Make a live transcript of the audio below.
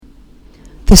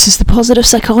This is the Positive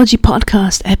Psychology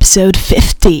Podcast, episode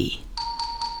 50.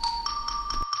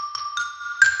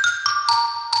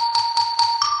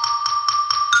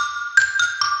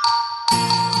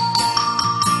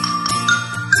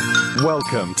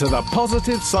 Welcome to the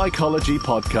Positive Psychology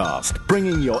Podcast,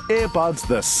 bringing your earbuds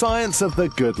the science of the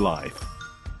good life.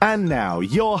 And now,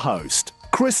 your host,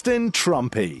 Kristen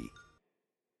Trumpy.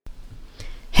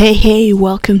 Hey,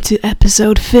 welcome to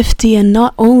episode 50, and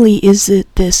not only is it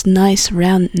this nice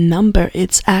round number,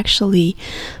 it's actually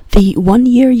the 1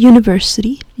 year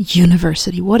anniversary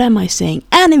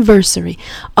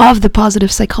of the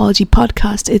Positive Psychology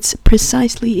Podcast. It's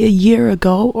precisely a year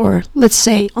ago, or let's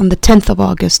say on the 10th of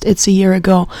August, it's a year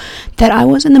ago, that I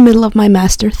was in the middle of my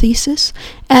master thesis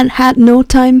and had no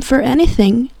time for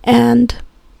anything,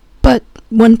 but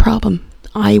one problem: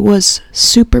 I was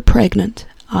super pregnant.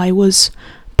 I was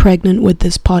pregnant with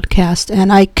this podcast,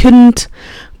 and I couldn't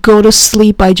go to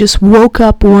sleep. I just woke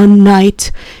up one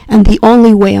night, and the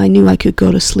only way I knew I could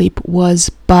go to sleep was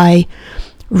by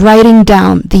writing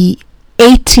down the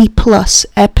 80 plus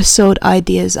episode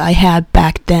ideas I had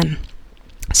back then.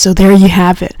 So there you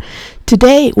have it.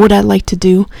 Today, what I'd like to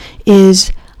do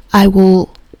is I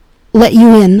will let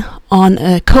you in on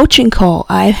a coaching call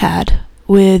I had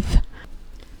with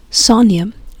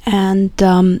Sonia, and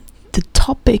the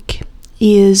topic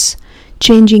is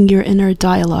changing your inner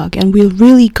dialogue, and we'll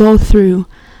really go through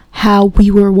how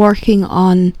we were working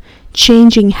on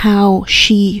changing how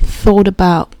she thought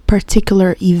about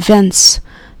particular events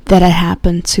that had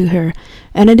happened to her.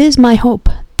 And it is my hope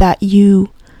that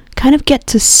you kind of get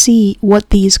to see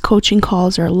what these coaching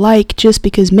calls are like, just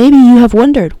because maybe you have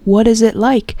wondered, what is it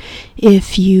like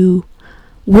if you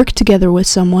work together with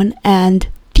someone and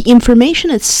the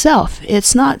information itself,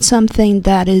 it's not something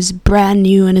that is brand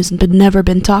new and has never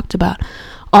been talked about.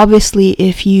 Obviously,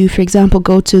 if you, for example,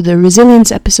 go to the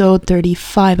Resilience episode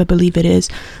 35, I believe it is,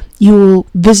 you will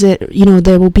visit,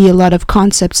 there will be a lot of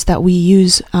concepts that we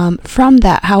use from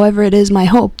that. However, it is my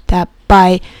hope that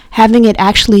by having it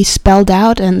actually spelled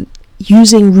out and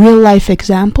using real life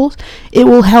examples, it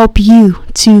will help you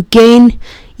to gain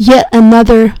yet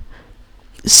another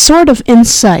sort of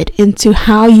insight into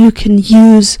how you can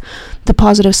use the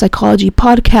Positive Psychology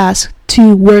Podcast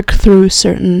to work through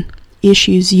certain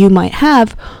issues you might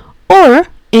have, or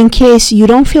in case you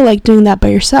don't feel like doing that by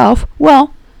yourself,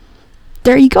 well,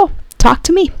 there you go. Talk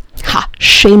to me.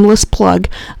 Shameless plug.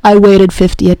 I waited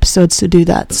 50 episodes to do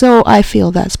that, so I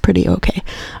feel that's pretty okay.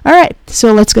 Alright,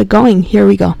 so let's get going. Here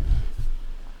we go.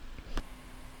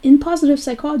 In positive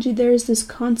psychology, there is this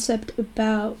concept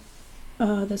about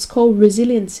that's called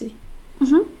resiliency.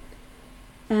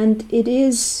 And it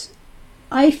is,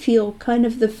 I feel, kind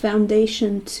of the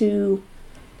foundation to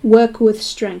work with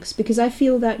strengths, because I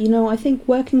feel that, I think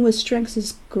working with strengths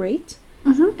is great,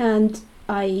 and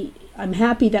I'm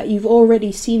happy that you've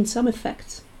already seen some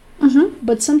effects.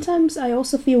 But sometimes I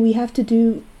also feel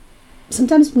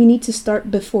sometimes we need to start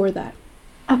before that.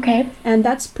 Okay. And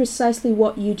that's precisely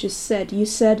what you just said. You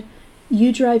said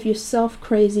you drive yourself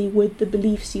crazy with the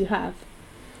beliefs you have.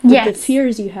 With the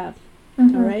fears you have. All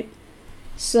right?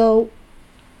 So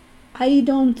I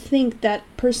don't think that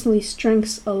personally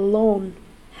strengths alone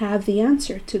have the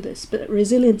answer to this, but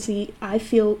resiliency, I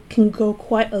feel, can go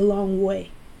quite a long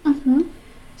way.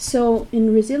 So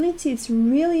in resiliency, it's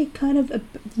really kind of,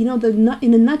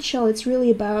 in a nutshell, it's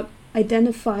really about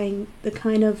identifying the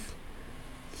kind of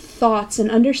thoughts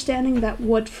and understanding that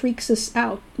what freaks us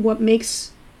out, what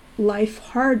makes life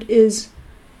hard, is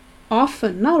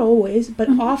often, not always, but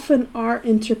often our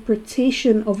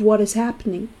interpretation of what is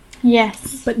happening.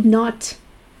 Yes. But not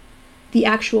the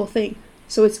actual thing.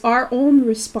 So it's our own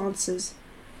responses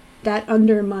that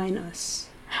undermine us.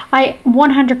 I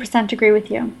 100% agree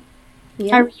with you.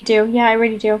 Yeah? I really do. Yeah, I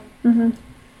really do.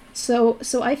 So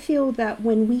I feel that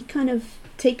when we kind of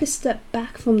take a step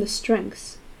back from the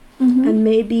strengths and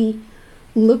maybe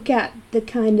look at the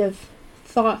kind of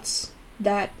thoughts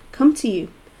that come to you,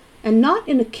 and not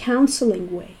in a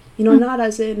counseling way, not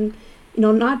as in,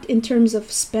 not in terms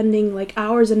of spending like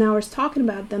hours and hours talking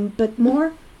about them, but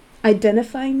more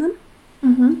identifying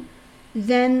them,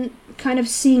 then kind of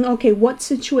seeing, okay, what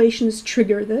situations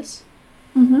trigger this,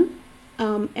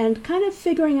 and kind of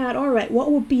figuring out, all right,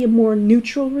 what would be a more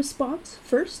neutral response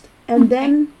first, and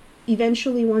then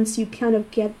eventually, once you kind of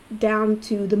get down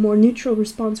to the more neutral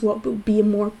response, what would be a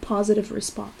more positive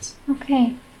response.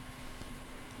 Okay.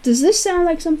 Does this sound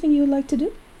like something you would like to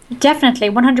do? Definitely,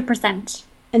 100%.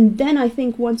 And then I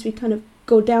think once we kind of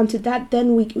go down to that,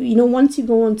 then we, once you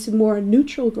go on to more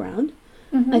neutral ground,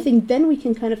 I think then we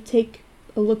can kind of take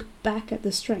a look back at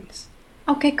the strengths.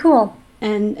 Okay, cool.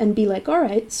 And be like, all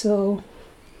right, so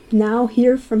now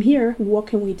here from here, what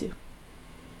can we do?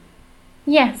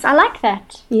 Yes, I like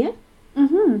that. Yeah.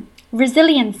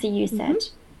 Resiliency, you said.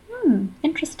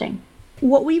 Interesting.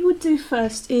 What we would do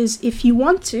first is, if you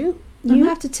want to, you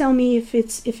have to tell me if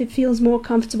it feels more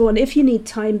comfortable, and if you need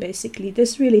time, basically.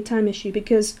 This really time issue,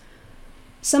 because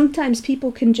sometimes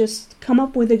people can just come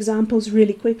up with examples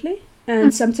really quickly,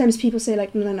 and sometimes people say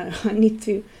like, no, I need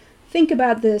to think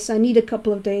about this. I need a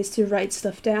couple of days to write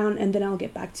stuff down, and then I'll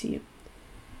get back to you.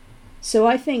 So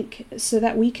I think, so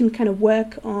that we can kind of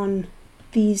work on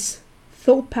these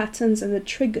thought patterns and the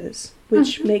triggers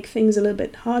which make things a little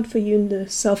bit hard for you in the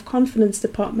self-confidence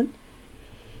department,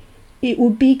 it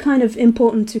would be kind of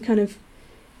important to kind of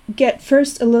get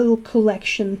first a little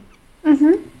collection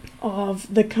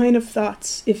of the kind of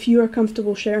thoughts, if you are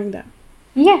comfortable sharing that.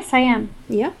 Yes, I am.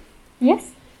 Yeah?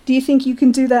 Yes. Do you think you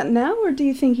can do that now, or do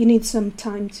you think you need some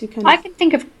time to kind of... I can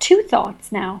think of 2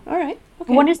 thoughts now. All right.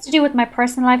 Okay. One is to do with my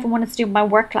personal life and one is to do with my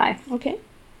work life. Okay.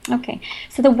 Okay,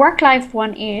 so the work life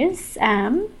one is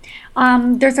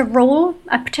there's a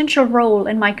potential role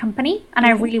in my company, and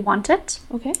I really want it.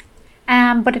 Okay.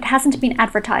 But it hasn't been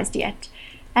advertised yet.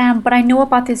 But I know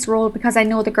about this role because I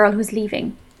know the girl who's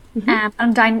leaving.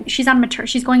 And she's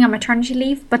going on maternity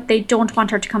leave, but they don't want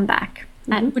her to come back,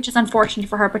 which is unfortunate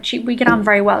for her. But we get on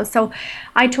very well. So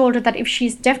I told her that if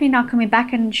she's definitely not coming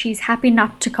back and she's happy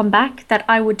not to come back, that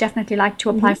I would definitely like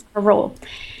to apply for a role.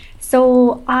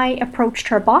 So I approached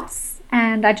her boss,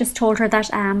 and I just told her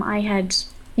that I had,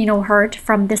 heard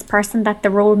from this person that the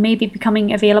role may be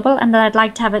becoming available, and that I'd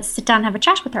like to sit down and have a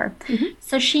chat with her.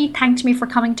 So she thanked me for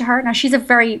coming to her. Now, she's a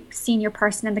very senior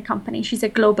person in the company. She's a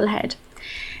global head.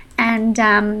 And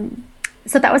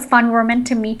so that was fun. We were meant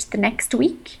to meet the next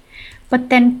week. But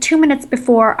then 2 minutes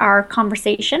before our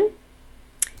conversation,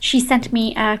 she sent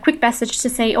me a quick message to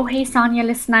say, oh, hey, Sonia,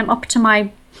 listen, I'm up to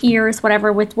my ears,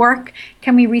 whatever, with work.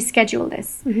 Can we reschedule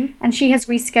this? And she has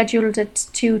rescheduled it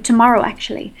to tomorrow,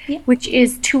 actually, which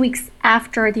is 2 weeks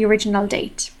after the original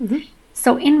date.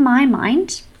 So in my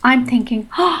mind, I'm thinking,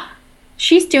 oh,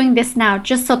 she's doing this now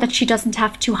just so that she doesn't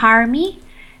have to hire me.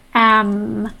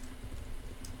 And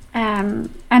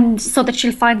so that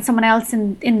she'll find someone else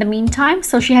in the meantime.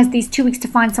 So she has these 2 weeks to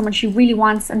find someone she really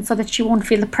wants, and so that she won't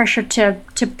feel the pressure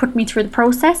to put me through the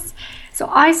process. So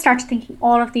I started thinking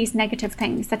all of these negative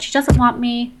things, that she doesn't want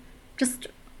me, just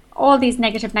all these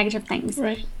negative things.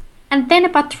 Right. And then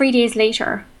about 3 days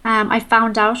later, I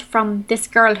found out from this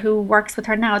girl who works with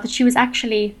her now that she was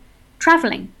actually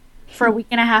traveling for a week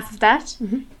and a half of that.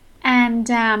 And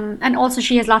also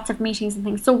she has lots of meetings and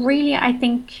things. So really, I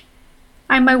think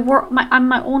I'm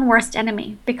my own worst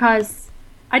enemy, because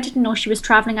I didn't know she was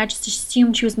traveling. I just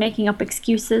assumed she was making up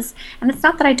excuses. And it's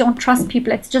not that I don't trust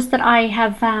people. It's just that I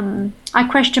have, I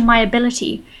question my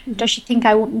ability. Does she think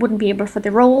I wouldn't be able for the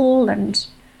role, and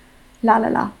la la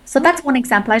la. So that's one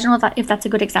example. I don't know if that's a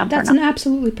good example That's or not. an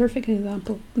absolutely perfect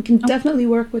example. We can definitely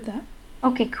work with that.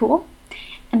 Okay, cool.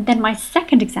 And then my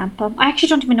second example, I actually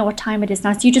don't even know what time it is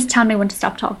now. So you just tell me when to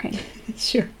stop talking.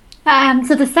 Sure.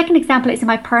 So the second example is in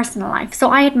my personal life. So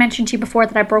I had mentioned to you before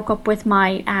that I broke up with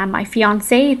my my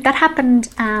fiance. That happened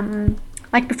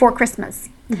like before Christmas.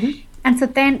 And so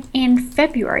then in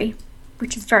February,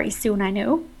 which is very soon, I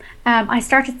know, I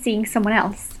started seeing someone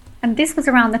else. And this was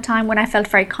around the time when I felt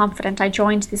very confident. I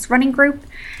joined this running group,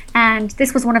 and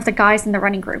this was one of the guys in the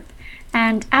running group.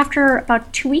 And after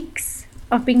about 2 weeks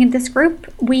of being in this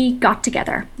group, we got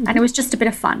together, and it was just a bit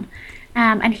of fun.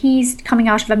 And he's coming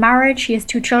out of a marriage. He has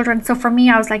 2 children. So for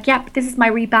me, I was like, yep, this is my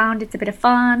rebound. It's a bit of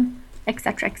fun,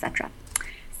 etc., etc.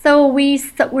 So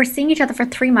we're seeing each other for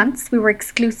 3 months. We were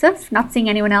exclusive, not seeing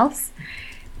anyone else.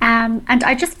 And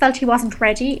I just felt he wasn't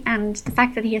ready. And the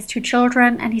fact that he has 2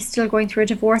 children and he's still going through a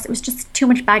divorce, it was just too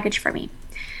much baggage for me.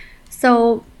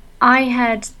 So I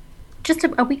had, just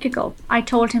a week ago, I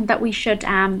told him that we should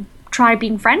try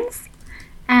being friends.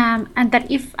 And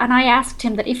I asked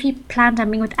him that if he planned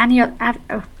on being with any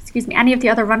of the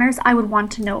other runners, I would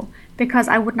want to know, because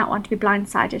I would not want to be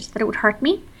blindsided, that it would hurt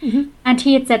me. And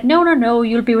he had said, no,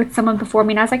 you'll be with someone before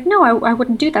me. And I was like, no, I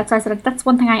wouldn't do that. So I said, that's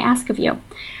one thing I ask of you.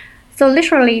 So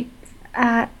literally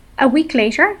a week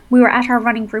later, we were at our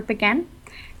running group again.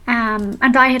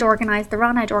 And I had organized the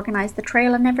run, I'd organized the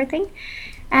trail and everything.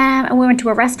 And we went to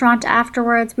a restaurant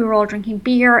afterwards. We were all drinking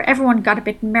beer. Everyone got a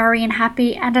bit merry and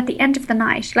happy. And at the end of the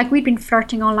night, like, we'd been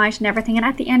flirting all night and everything. And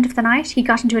at the end of the night, he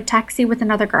got into a taxi with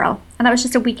another girl. And that was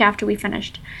just a week after we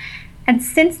finished. And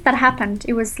since that happened,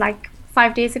 it was like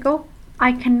 5 days ago,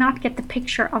 I cannot get the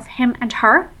picture of him and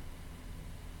her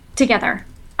together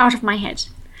out of my head.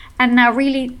 And now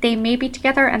really, they may be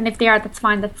together. And if they are, that's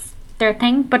fine. That's their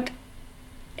thing. But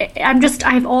I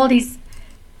have all these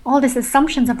all these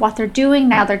assumptions of what they're doing.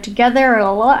 Now they're together,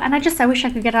 and I wish I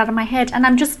could get it out of my head. And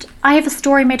I have a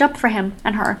story made up for him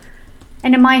and her.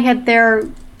 And in my head, they're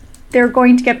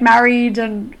going to get married,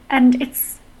 and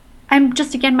I'm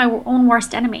just, again, my own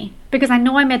worst enemy, because I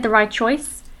know I made the right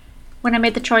choice when I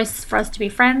made the choice for us to be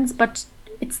friends, but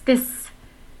it's the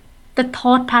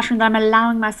thought pattern that I'm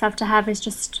allowing myself to have is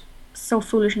just so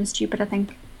foolish and stupid, I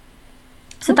think.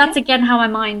 So that's, again, how my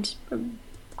mind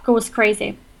goes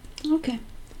crazy. Okay.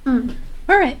 All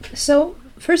right. So,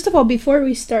 first of all, before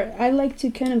we start, I'd like to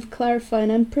kind of clarify,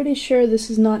 and I'm pretty sure this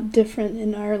is not different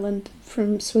in Ireland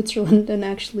from Switzerland and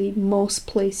actually most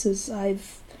places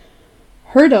I've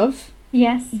heard of.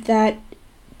 Yes. That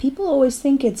people always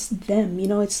think it's them.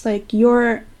 It's like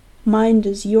your mind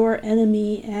is your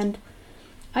enemy. And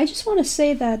I just want to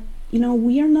say that,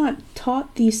 we are not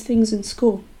taught these things in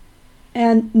school.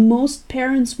 And most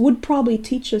parents would probably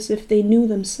teach us if they knew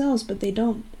themselves, but they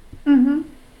don't. Mm-hmm.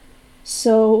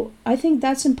 So I think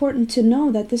that's important to know,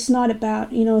 that this is not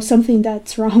about, something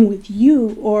that's wrong with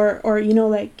you or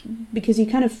because you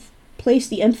kind of place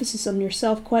the emphasis on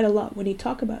yourself quite a lot when you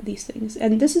talk about these things.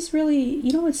 And this is really,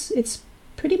 it's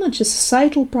pretty much a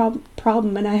societal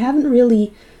problem. And I haven't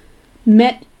really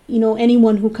met,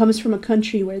 anyone who comes from a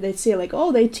country where they'd say like,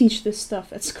 oh, they teach this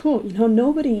stuff at school.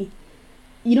 Nobody,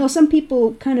 some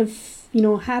people kind of,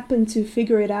 happen to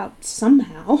figure it out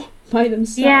somehow by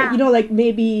themselves. Yeah.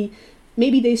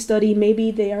 Maybe they study,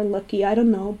 maybe they are lucky, I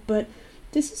don't know, but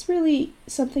this is really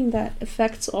something that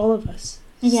affects all of us.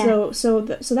 Yeah. So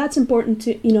that's important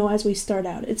to, as we start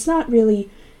out. It's not really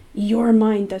your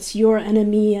mind that's your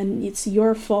enemy and it's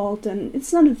your fault, and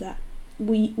it's none of that.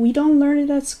 We don't learn it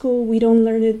at school, we don't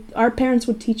learn it, our parents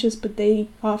would teach us, but they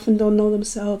often don't know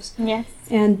themselves. Yes.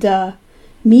 And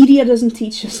media doesn't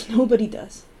teach us, nobody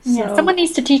does. Yeah, someone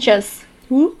needs to teach us.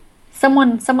 Who?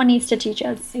 Someone needs to teach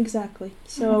us. Exactly.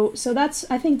 So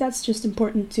I think that's just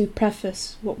important to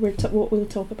preface what we'll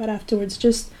talk about afterwards,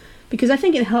 just because I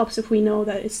think it helps if we know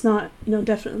that it's not,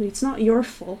 definitely it's not your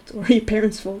fault or your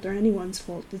parents' fault or anyone's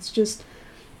fault. It's just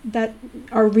that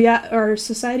our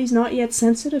society's not yet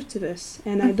sensitive to this,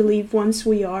 and I believe once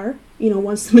we are,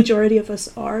 once the majority of us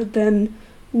are, then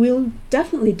we'll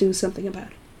definitely do something about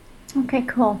it. Okay,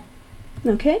 cool.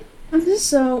 Okay. Mm-hmm.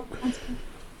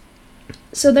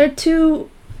 So there are two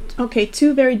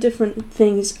very different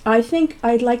things. I think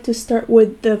I'd like to start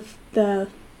with the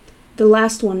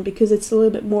last one, because it's a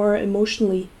little bit more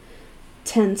emotionally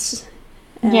tense.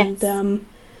 And yes.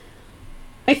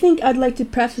 I think I'd like to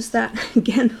preface that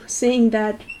again, saying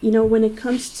that, when it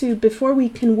comes to, before we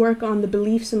can work on the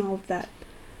beliefs and all of that,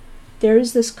 there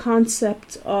is this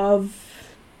concept of,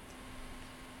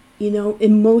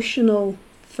 emotional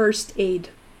first aid.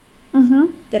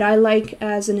 Mm-hmm. That I like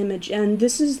as an image. And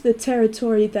this is the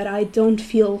territory that I don't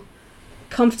feel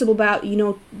comfortable about,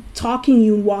 talking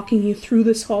you and walking you through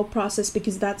this whole process,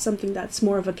 because that's something that's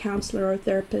more of a counselor or a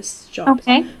therapist's job.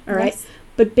 Okay. All right. Yes.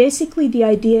 But basically the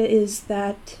idea is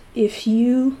that if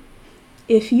you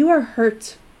are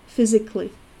hurt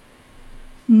physically,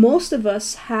 most of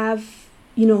us have,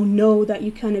 know that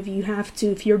you have to,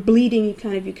 if you're bleeding, you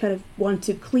kind of want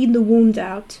to clean the wound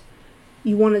out.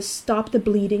 You want to stop the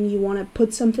bleeding, you want to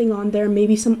put something on there,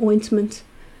 maybe some ointment,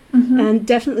 mm-hmm. and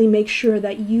definitely make sure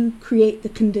that you create the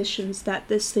conditions that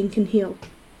this thing can heal.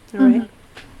 All mm-hmm. right?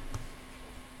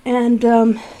 And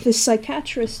this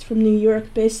psychiatrist from New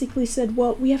York basically said,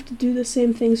 well, we have to do the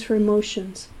same things for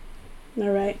emotions. All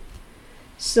right?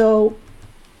 So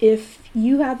if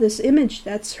you have this image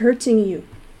that's hurting you,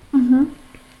 mm-hmm.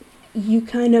 you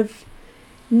kind of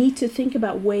need to think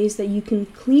about ways that you can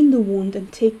clean the wound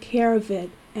and take care of it.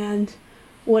 And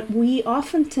what we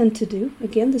often tend to do,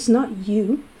 again, this is not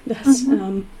you,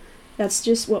 that's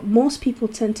just what most people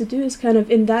tend to do, is kind of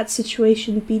in that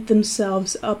situation beat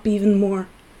themselves up even more.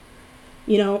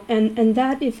 And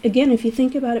that, if you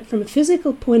think about it from a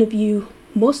physical point of view,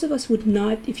 most of us would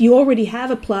not, if you already have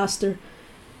a plaster,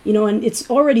 and it's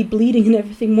already bleeding and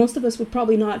everything, most of us would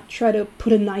probably not try to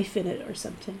put a knife in it or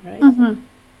something, right? Mm-hmm.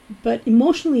 But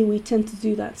emotionally, we tend to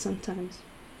do that sometimes.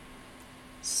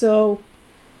 So,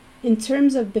 in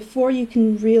terms of before you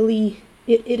can really,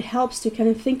 it helps to kind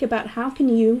of think about how can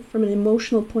you, from an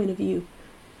emotional point of view,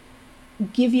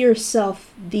 give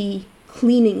yourself the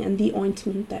cleaning and the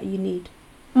ointment that you need.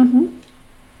 Mm-hmm.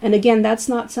 And again, that's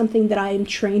not something that I am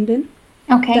trained in.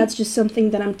 Okay. That's just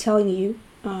something that I'm telling you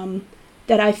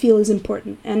that I feel is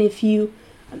important. And if you,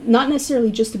 not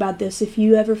necessarily just about this, if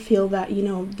you ever feel that,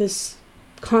 this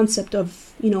concept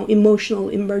of emotional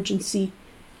emergency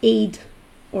aid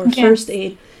or yes. first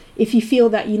aid, if you feel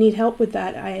that you need help with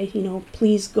that,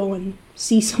 please go and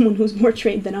see someone who's more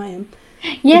trained than I am.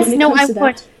 Yes, no, I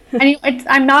would.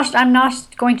 I'm not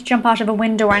going to jump out of a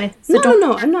window or anything. So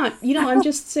No, I'm not. I'm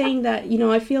just saying that,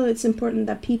 I feel it's important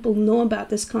that people know about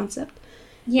this concept.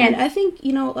 Yeah. And I think,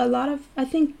 I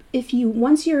think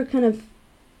once you're kind of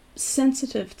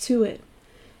sensitive to it,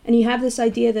 and you have this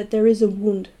idea that there is a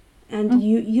wound, and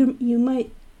you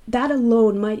might, that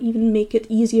alone might even make it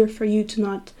easier for you to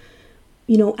not,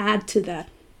 add to that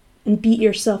and beat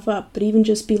yourself up, but even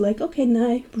just be like,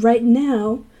 okay, right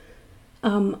now,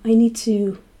 I need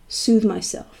to soothe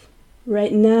myself.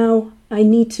 Right now, I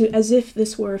need to, as if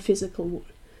this were a physical wound.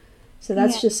 So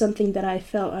that's just something that I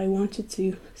felt I wanted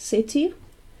to say to you.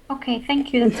 Okay,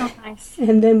 thank you. That's so nice.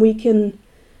 And then we can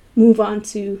move on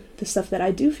to the stuff that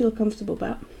I do feel comfortable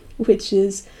about, which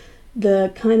is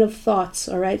the kind of thoughts,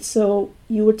 all right? So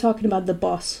you were talking about the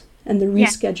boss and the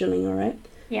rescheduling, all right?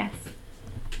 Yes.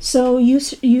 So you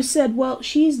said, well,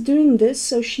 she's doing this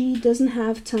so she doesn't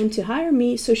have time to hire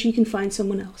me so she can find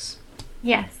someone else.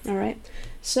 Yes. All right.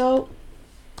 So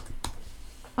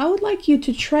I would like you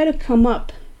to try to come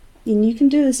up, and you can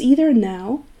do this either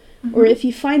now, or if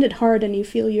you find it hard and you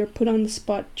feel you're put on the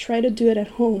spot, try to do it at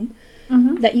home,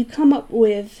 that you come up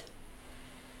with,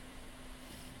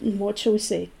 what shall we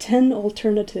say, 10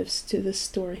 alternatives to this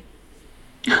story.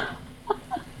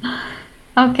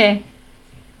 Okay.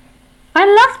 I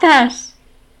love that.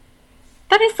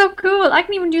 That is so cool. I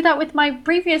can even do that with my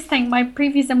previous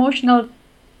emotional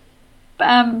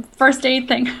first aid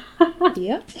thing.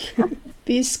 Yeah.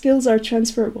 These skills are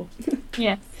transferable.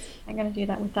 Yes. I'm going to do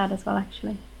that with that as well,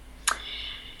 actually.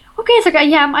 Okay, so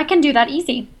yeah, I can do that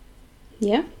easy.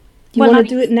 Yeah? Do you want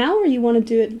to do it now, or you want to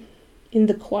do it in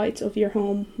the quiet of your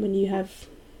home when you have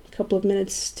a couple of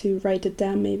minutes to write it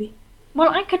down, maybe? Well,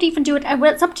 I could even do it.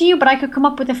 Well, it's up to you, but I could come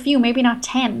up with a few, maybe not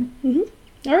 10.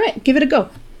 All right, give it a go.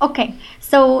 Okay,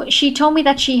 so she told me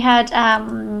that she had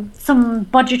some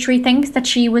budgetary things that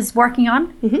she was working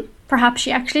on. Perhaps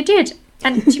she actually did.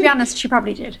 And to be honest, she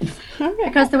probably did. All right.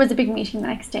 Because there was a big meeting the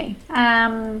next day.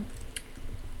 I'm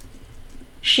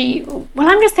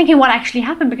just thinking what actually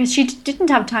happened, because she didn't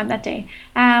have time that day.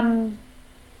 I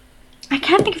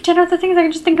can't think of 10 other things. I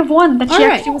can just think of one that she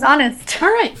actually was honest. All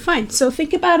right, fine. So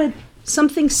think about it,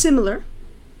 something similar,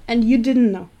 and you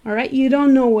didn't know. All right, you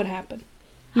don't know what happened.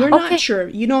 You're not sure.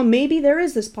 Maybe there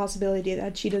is this possibility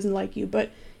that she doesn't like you,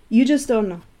 but you just don't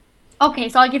know. Okay,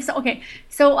 so I'll give some. Okay,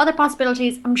 so other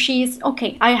possibilities.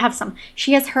 I have some.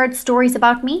 She has heard stories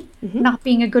about me not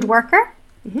being a good worker.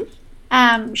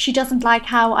 She doesn't like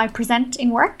how I present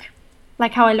in work,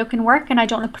 like how I look in work, and I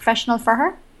don't look professional for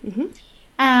her.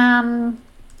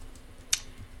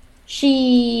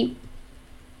 She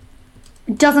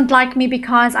doesn't like me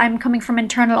because I'm coming from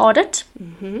internal audit,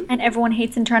 and everyone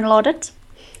hates internal audit.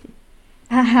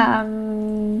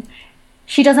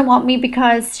 She doesn't want me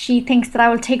because she thinks that I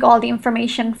will take all the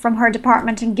information from her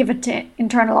department and give it to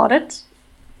internal audit.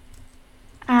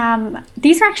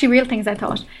 These are actually real things, I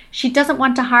thought. She doesn't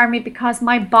want to hire me because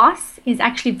my boss is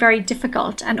actually very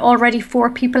difficult, and already 4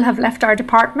 people have left our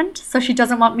department, so she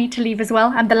doesn't want me to leave as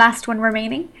well. I'm the last one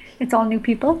remaining. It's all new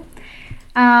people.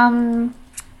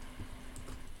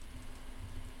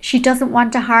 She doesn't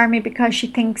want to hire me because she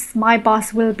thinks my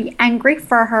boss will be angry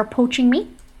for her poaching me.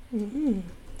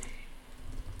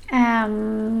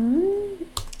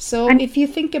 So if you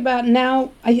think about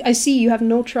now, I see you have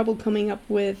no trouble coming up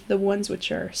with the ones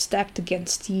which are stacked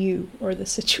against you or the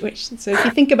situation. So if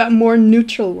you think about more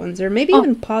neutral ones, or maybe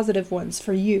even positive ones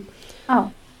for you.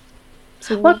 Well,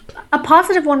 a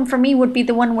positive one for me would be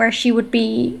the one where she would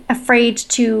be afraid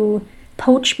to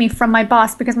poach me from my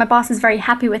boss, because my boss is very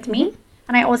happy with me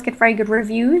and I always get very good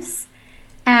reviews.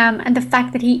 And the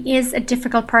fact that he is a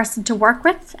difficult person to work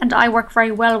with, and I work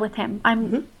very well with him.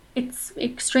 It's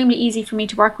extremely easy for me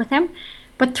to work with him.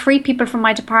 But 3 people from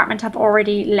my department have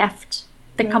already left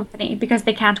the company because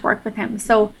they can't work with him.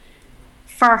 So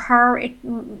for her,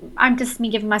 I'm just me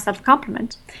giving myself a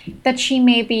compliment that she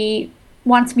maybe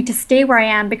wants me to stay where I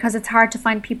am, because it's hard to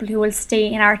find people who will stay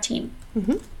in our team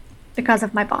because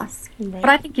of my boss. But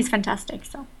I think he's fantastic.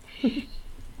 So,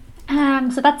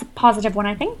 so that's a positive one,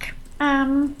 I think.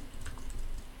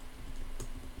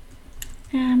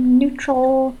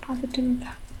 Neutral, positive.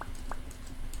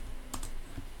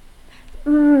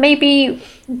 Maybe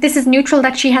this is neutral,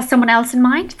 that she has someone else in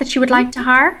mind that she would like to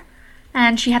hire,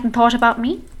 and she hadn't thought about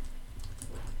me.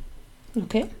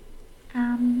 Okay.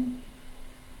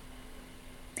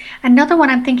 Another one,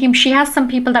 I'm thinking she has some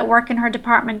people that work in her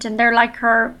department and they're like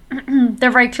her, they're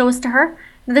very close to her.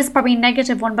 This is probably a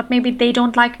negative one, but maybe they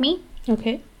don't like me.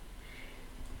 Okay.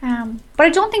 But I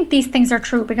don't think these things are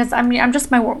true, because I'm just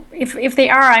if they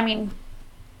are,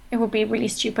 it would be really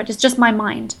stupid. It's just my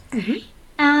mind.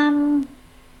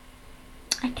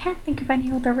 I can't think of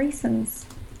any other reasons.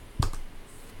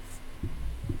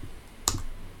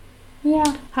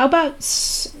 Yeah. How about,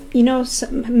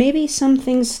 maybe some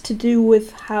things to do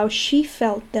with how she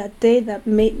felt that day that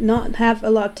may not have a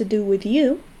lot to do with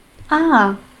you?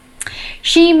 Ah.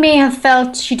 She may have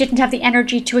felt she didn't have the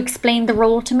energy to explain the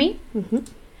role to me. Mm-hmm.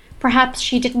 Perhaps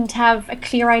she didn't have a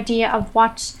clear idea of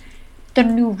what the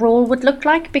new role would look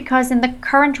like, because in the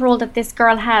current role that this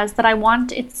girl has that I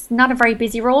want, it's not a very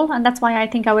busy role, and that's why I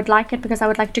think I would like it, because I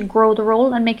would like to grow the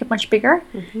role and make it much bigger.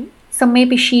 Mm-hmm. So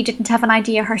maybe she didn't have an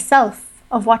idea herself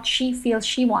of what she feels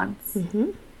she wants.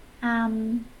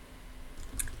 Mm-hmm.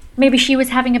 Maybe she was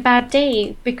having a bad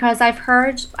day, because I've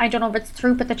heard, I don't know if it's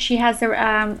true, but that she has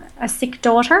a sick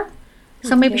daughter.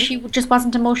 So maybe she just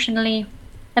wasn't emotionally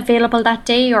available that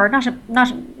day, or not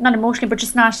emotionally, but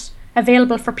just not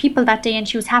available for people that day, and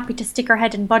she was happy to stick her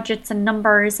head in budgets and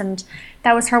numbers, and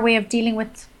that was her way of dealing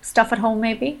with stuff at home,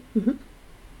 maybe.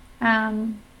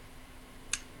 Mm-hmm.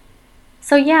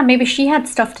 So yeah, maybe she had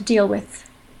stuff to deal with.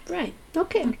 Right.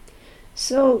 Okay.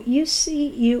 So you see,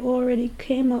 you already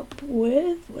came up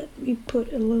with, let me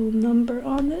put a little number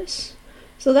on this.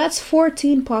 So that's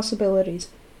 14 possibilities.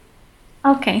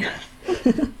 Okay.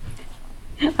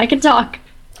 I can talk.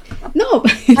 No,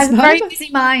 I have a very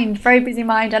busy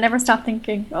mind. I never stop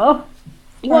thinking. Oh.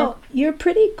 Well, you're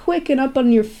pretty quick and up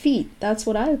on your feet. That's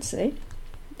what I would say.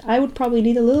 I would probably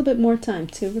need a little bit more time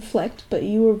to reflect, but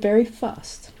you were very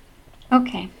fast.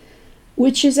 Okay.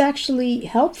 Which is actually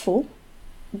helpful,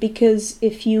 because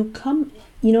if you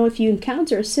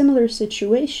encounter a similar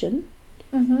situation,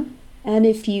 and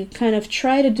if you kind of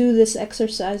try to do this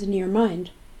exercise in your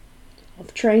mind,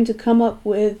 of trying to come up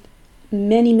with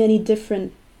many, many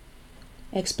different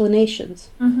explanations,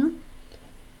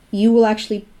 you will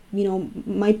actually,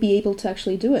 might be able to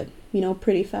actually do it,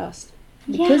 pretty fast.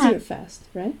 Because you're fast,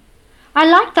 right? I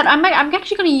like that. I'm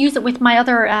actually going to use it with my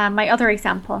other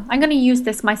example. I'm going to use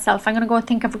this myself. I'm going to go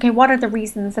think of, okay, what are the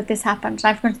reasons that this happened?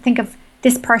 I'm going to think of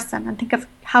this person and think of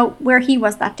where he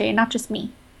was that day, not just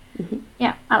me.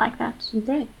 Yeah, I like that.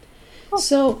 Right. Oh.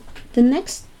 So the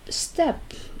next step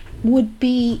would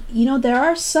be, there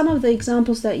are some of the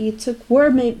examples that you took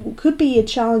could be a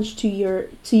challenge to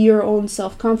your own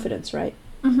self-confidence, right?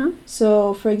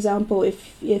 So, for example,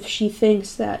 if she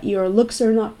thinks that your looks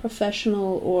are not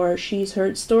professional, or she's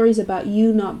heard stories about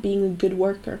you not being a good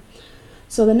worker.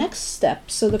 So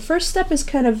the first step is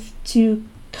kind of to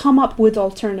come up with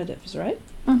alternatives, right?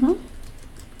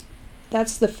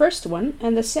 That's the first one.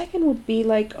 And the second would be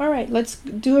like, all right, let's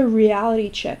do a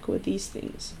reality check with these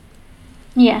things.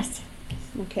 Yes.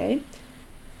 Okay.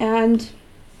 And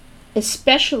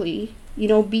especially,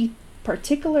 be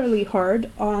particularly hard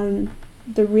on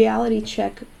the reality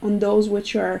check on those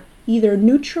which are either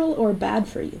neutral or bad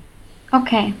for you.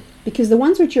 Okay. Because the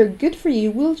ones which are good for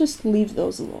you, we'll just leave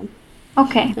those alone.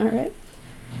 Okay. All right.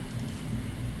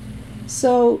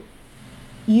 So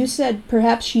you said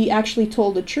perhaps she actually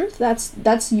told the truth. That's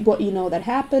what that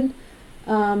happened.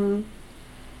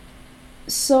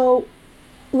 So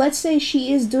let's say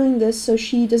she is doing this so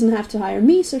she doesn't have to hire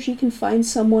me, so she can find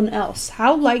someone else.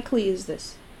 How likely is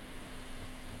this?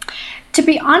 To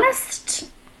be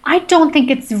honest, I don't think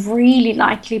it's really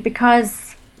likely,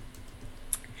 because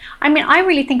I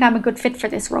really think I'm a good fit for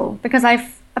this role, because I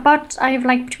have about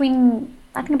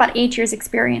 8 years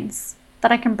experience that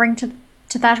I can bring to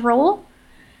that role.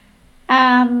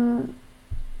 I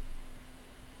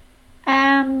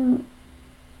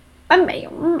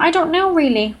don't know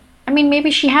really.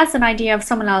 Maybe she has an idea of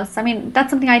someone else. That's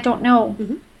something I don't know.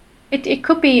 It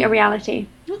could be a reality.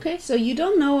 Okay, so you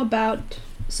don't know about.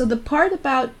 So the part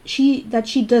about that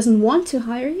she doesn't want to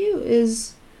hire you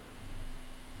is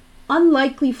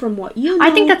unlikely from what you know.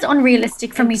 I think that's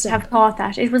unrealistic for me to have thought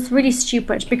that. It was really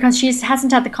stupid, because she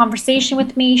hasn't had the conversation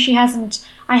with me.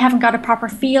 I haven't got a proper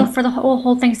feel for the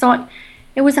whole thing. So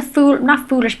it was not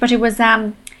foolish, but it was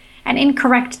an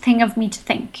incorrect thing of me to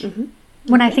think.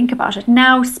 When I think about it.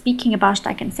 Now, speaking about it,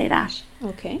 I can say that.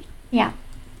 Okay. Yeah.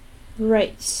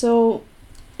 Right. So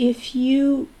if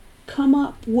you come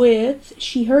up with,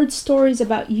 she heard stories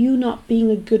about you not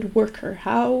being a good worker,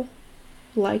 how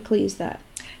likely is that?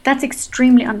 That's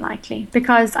extremely unlikely,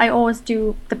 because I always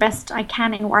do the best I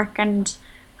can in work, and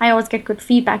I always get good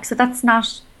feedback. So that's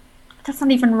not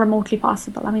even remotely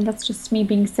possible. That's just me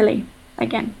being silly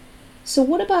again. So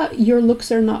what about your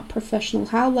looks are not professional?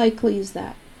 How likely is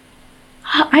that?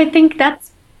 I think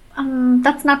that's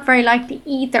not very likely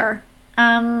either.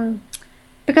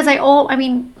 Because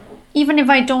even if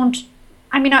I don't,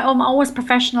 I'm always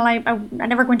professional. I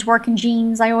never go into work in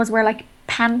jeans. I always wear like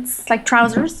pants, like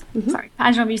trousers. Sorry, I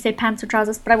don't know if you say pants or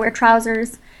trousers, but I wear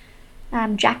trousers,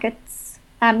 jackets.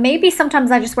 Maybe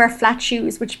sometimes I just wear flat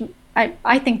shoes, which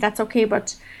I think that's okay.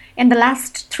 But in the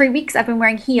last 3 weeks, I've been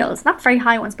wearing heels, not very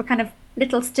high ones, but kind of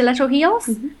little stiletto heels,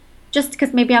 just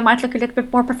because maybe I might look a little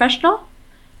bit more professional.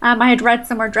 I had read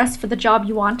somewhere, dress for the job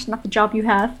you want, not the job you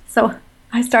have. So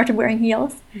I started wearing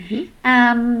heels.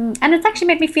 And it's actually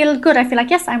made me feel good. I feel like,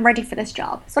 yes, I'm ready for this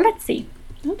job. So let's see.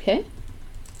 Okay.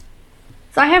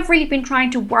 So I have really been trying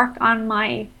to work on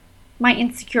my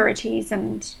insecurities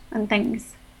and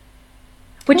things.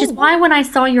 Which is why when I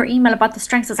saw your email about the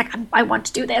strengths, I was like, I want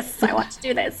to do this. I want to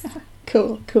do this.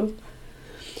 Cool.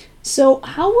 So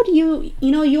how would you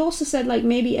also said like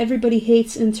maybe everybody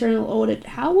hates internal audit.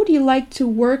 How would you like to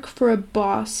work for a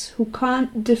boss who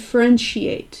can't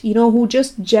differentiate, who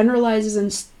just generalizes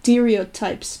and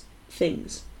stereotypes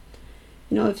things?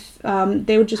 If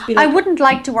they would just be like... I wouldn't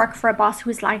like to work for a boss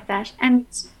who's like that. And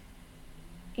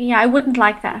yeah, I wouldn't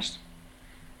like that.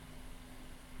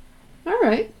 All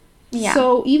right. Yeah.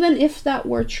 So even if that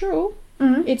were true,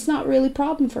 it's not really a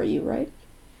problem for you, right?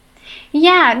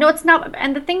 Yeah, no, it's not.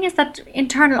 And the thing is that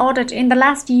internal audit, in the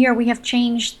last year, we have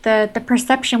changed the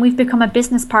perception. We've become a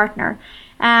business partner.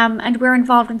 And we're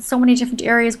involved in so many different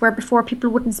areas where before people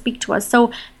wouldn't speak to us.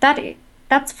 So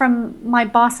that's from my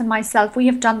boss and myself. We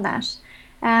have done that.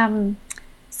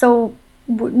 So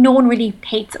no one really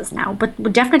hates us now.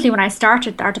 But definitely when I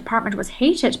started, our department was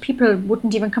hated. People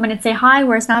wouldn't even come in and say hi,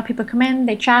 whereas now people come in,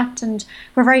 they chat, and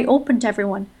we're very open to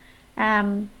everyone.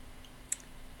 So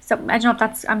I don't know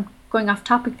if I'm going off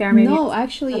topic there. Maybe. No,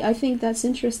 actually, I think that's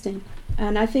interesting.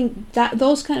 And I think that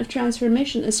those kind of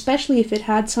transformation, especially if it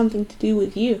had something to do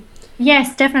with you.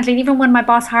 Yes, definitely. Even when my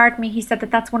boss hired me, he said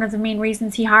that that's one of the main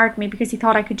reasons he hired me, because he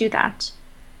thought I could do that.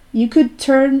 You could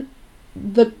turn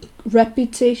the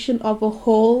reputation of a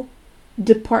whole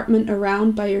department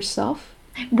around by yourself?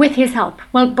 With his help.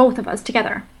 Well, both of us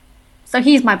together. So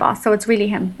he's my boss, so it's really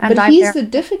him. And but he's the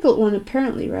difficult one,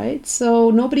 apparently, right? So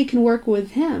nobody can work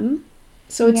with him.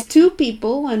 So it's two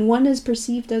people, and one is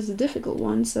perceived as the difficult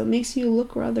one, so it makes you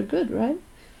look rather good, right?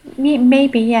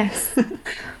 Maybe, yes.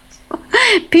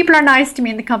 People are nice to me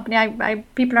in the company.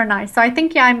 People are nice. So I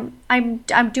think I'm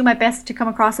doing my best to come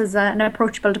across as an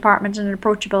approachable department and an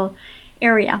approachable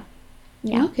area.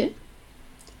 Yeah. Okay.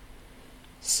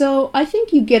 So I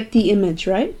think you get the image,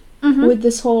 right? With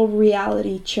this whole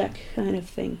reality check kind of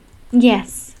thing.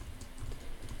 Yes.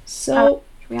 So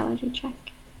reality check.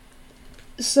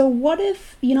 So what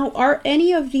if, are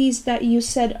any of these that you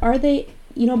said, are they,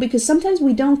 because sometimes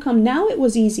we don't come, now it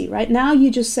was easy, right? Now you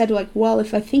just said like, well,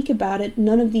 if I think about it,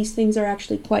 none of these things are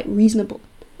actually quite reasonable.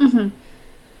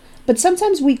 But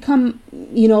sometimes we come,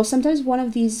 sometimes one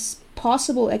of these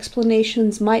possible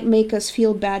explanations might make us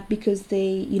feel bad because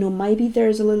they, maybe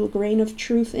there's a little grain of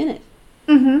truth in it.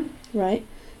 Right?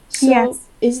 So yes.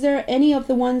 Is there any of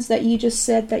the ones that you just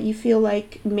said that you feel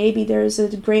like maybe there's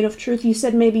a grain of truth? You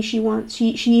said maybe she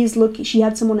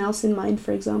had someone else in mind,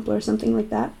 for example, or something like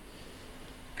that.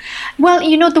 Well,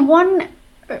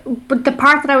 but the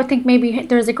part that I would think maybe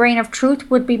there's a grain of truth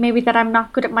would be maybe that I'm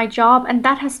not good at my job, and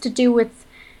that has to do with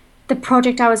the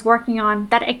project I was working on,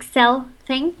 that Excel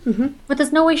thing. But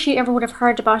there's no way she ever would have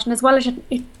heard about it, and as well as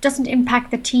it doesn't impact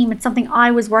the team. It's something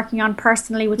I was working on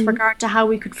personally with regard to how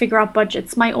we could figure out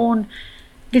budgets, my own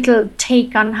little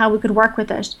take on how we could work with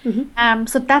it.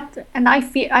 So that, and I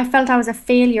felt I was a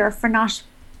failure for not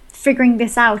figuring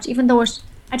this out, even though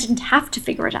I didn't have to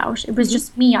figure it out. It was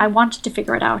just me. I wanted to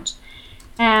figure it out.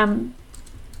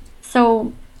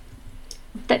 So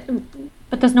that,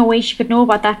 but there's no way she could know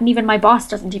about that, and even my boss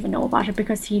doesn't even know about it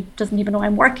because he doesn't even know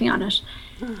I'm working on it.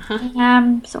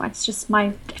 So it's just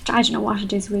I don't know what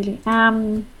it is really.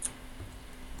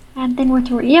 And then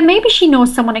maybe she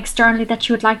knows someone externally that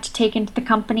she would like to take into the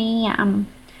company,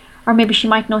 or maybe she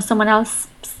might know someone else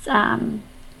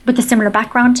with a similar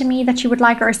background to me that she would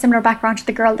like, or a similar background to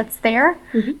the girl that's there.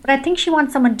 But I think she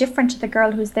wants someone different to the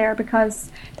girl who's there, because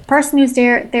the person who's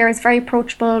there is very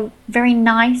approachable, very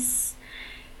nice.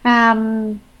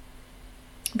 But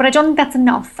I don't think that's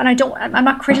enough, and I'm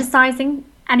not criticizing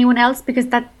anyone else, because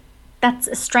that's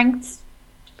a strength.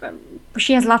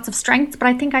 She has lots of strengths, but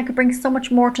I think I could bring so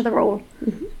much more to the role.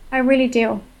 I really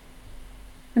do.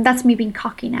 And that's me being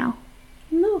cocky now.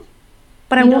 No.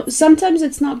 But sometimes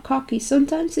it's not cocky.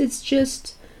 Sometimes it's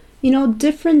just,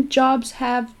 different jobs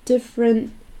have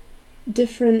different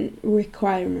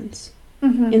requirements.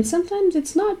 And sometimes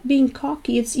it's not being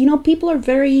cocky. It's, people are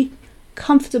very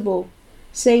comfortable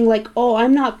saying like, oh,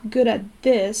 I'm not good at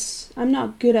this, I'm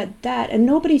not good at that, and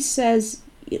nobody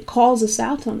calls us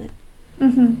out on it.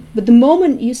 But the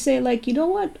moment you say like, you know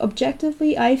what,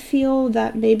 objectively I feel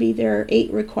that maybe there are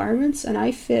 8 requirements and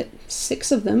I fit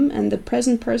 6 of them, and the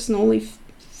present person only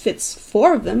fits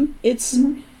 4 of them, it's,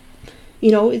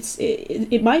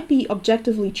 it might be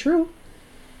objectively true.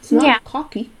 It's not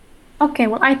cocky. Okay,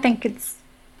 well, I think it's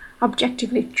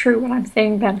objectively true what I'm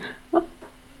saying then.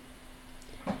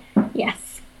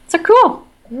 Yes. So cool.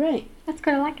 Right. That's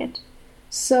good. I like it.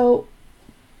 So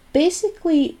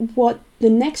basically what the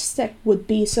next step would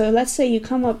be, so let's say you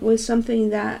come up with something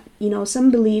that,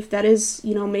 some belief that is,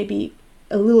 maybe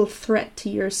a little threat to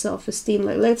your self-esteem.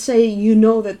 Like, let's say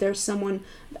that there's someone,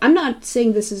 I'm not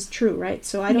saying this is true, right?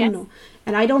 So I don't know.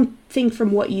 And I don't think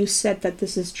from what you said that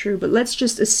this is true, but let's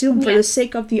just assume for the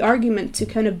sake of the argument to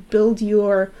kind of build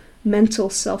your mental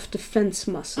self-defense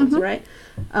muscles, right?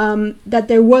 That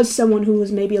there was someone who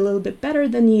was maybe a little bit better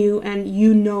than you, and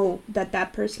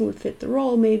that person would fit the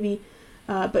role maybe,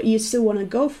 but you still want to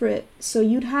go for it. So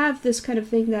you'd have this kind of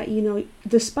thing that,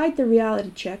 despite the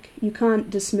reality check, you can't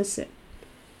dismiss it.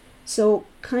 So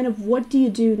kind of what do you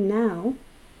do now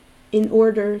in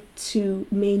order to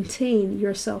maintain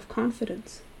your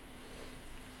self-confidence?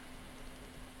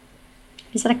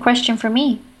 Is that a question for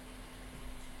me?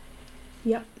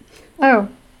 Yep. Oh.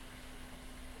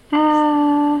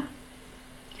 I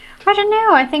don't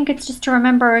know. I think it's just to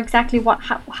remember exactly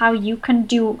how you can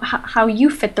do, how you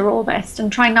fit the role best,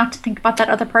 and try not to think about that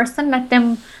other person. Let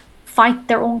them fight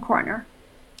their own corner.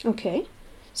 Okay.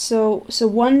 So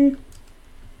one,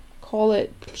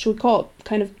 should we call it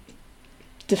kind of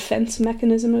defense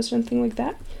mechanism or something like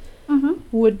that?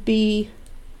 Would be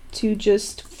to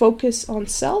just focus on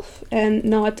self and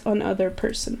not on other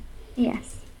person.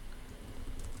 Yes.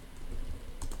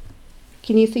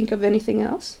 Can you think of anything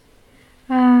else?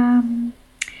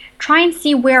 Try and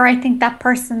see where I think that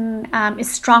person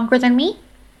is stronger than me.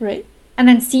 Right. And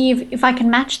then see if I can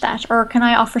match that, or can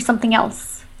I offer something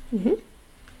else?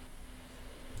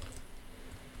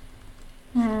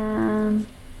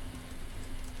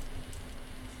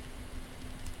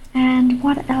 And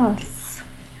what else?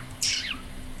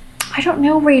 I don't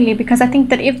know really, because I think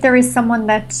that if there is someone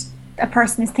that a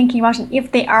person is thinking about, and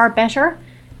if they are better,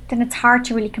 then it's hard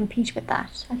to really compete with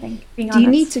that, I think, being honest. Do you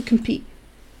need to compete?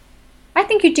 I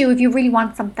think you do if you really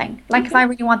want something. Like, if I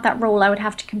really want that role, I would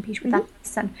have to compete with that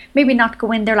person. Maybe not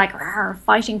go in there like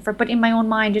fighting for, but in my own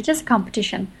mind, it is a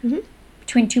competition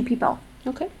between 2 people.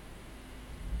 Okay.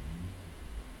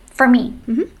 For me.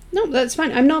 No, that's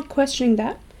fine. I'm not questioning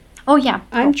that. Oh, yeah.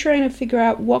 I'm trying to figure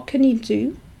out what can you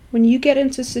do when you get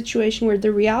into a situation where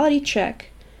the reality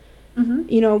check,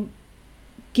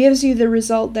 gives you the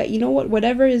result that,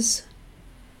 whatever is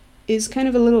kind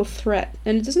of a little threat,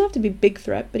 and it doesn't have to be a big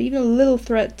threat, but even a little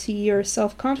threat to your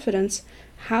self-confidence,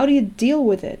 how do you deal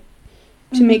with it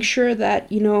to make sure that,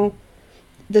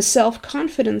 the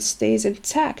self-confidence stays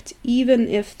intact, even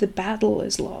if the battle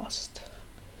is lost?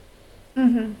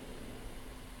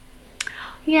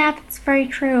 Yeah, that's very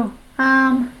true.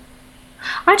 I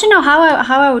don't know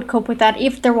how I would cope with that.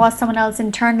 If there was someone else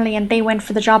internally and they went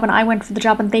for the job and I went for the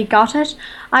job and they got it,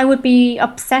 I would be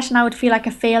upset and I would feel like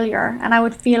a failure. And I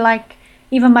would feel like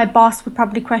even my boss would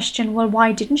probably question, well,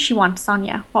 why didn't she want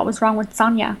Sonia? What was wrong with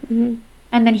Sonia? And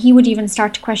then he would even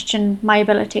start to question my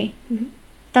ability.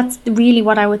 That's really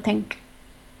what I would think.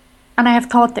 And I have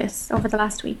thought this over the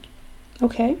last week.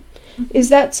 Okay. Is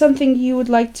that something you would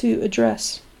like to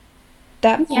address?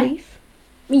 That belief?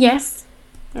 Yes.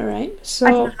 All right. So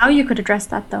I don't know how you could address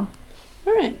that, though.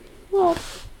 All right. Well,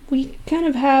 we kind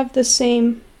of have the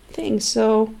same thing.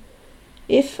 So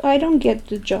if I don't get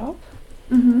the job,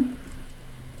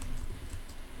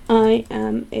 I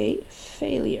am a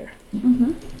failure.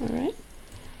 All right.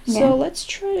 So let's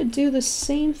try to do the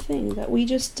same thing that we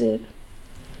just did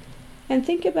and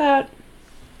think about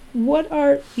what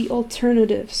are the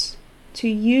alternatives to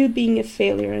you being a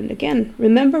failure. And again,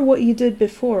 remember what you did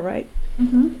before, right?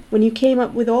 When you came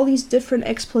up with all these different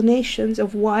explanations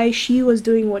of why she was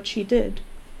doing what she did.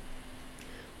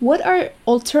 What are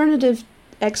alternative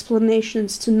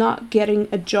explanations to not getting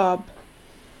a job?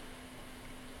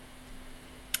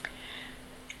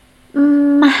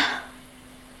 I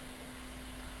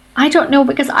don't know,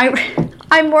 because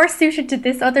I'm more suited to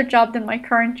this other job than my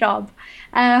current job.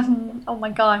 Oh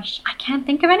my gosh, I can't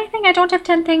think of anything. I don't have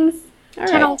 10 things. All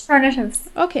 10 right. alternatives.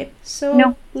 Okay, so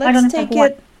No, I don't let's have take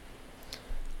one. it.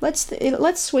 Let's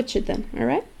switch it then. All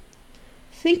right.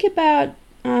 Think about.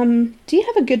 Do you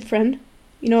have a good friend?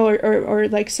 Or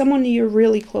like someone you're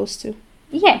really close to?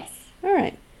 Yes. All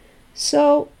right.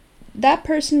 So that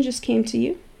person just came to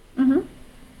you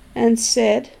and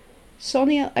said,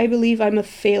 Sonia, I believe I'm a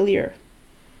failure.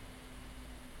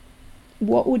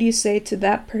 What would you say to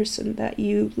that person that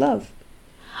you love?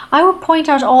 I would point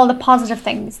out all the positive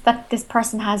things that this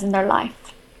person has in their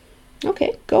life.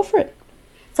 Okay, go for it.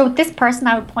 So with this person,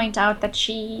 I would point out that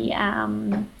she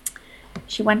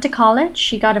went to college.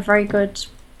 She got a very good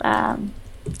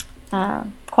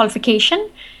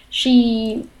qualification.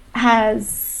 She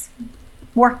has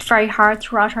worked very hard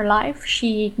throughout her life.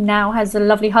 She now has a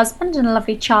lovely husband and a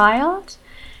lovely child.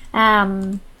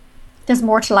 There's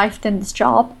more to life than this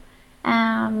job.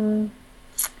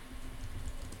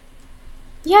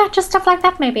 Yeah, just stuff like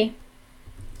that maybe.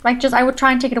 Like just I would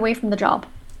try and take it away from the job.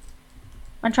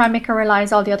 And try and make her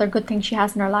realize all the other good things she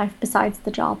has in her life besides the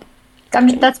job.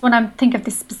 That's when I'm thinking of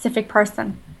this specific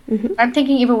person. Mm-hmm. I'm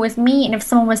thinking if it was me and if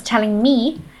someone was telling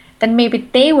me, then maybe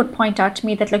they would point out to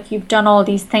me that, look, you've done all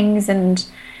these things and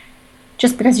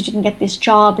just because you didn't get this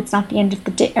job, it's not the end of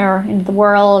the day or end of the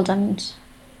world. And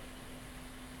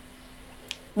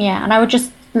yeah, and I would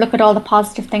just look at all the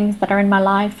positive things that are in my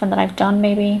life and that I've done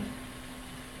maybe.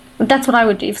 That's what I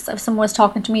would do if someone was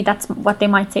talking to me. That's what they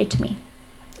might say to me.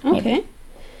 Okay. Maybe.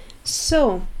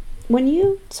 So, when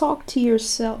you talk to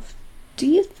yourself, do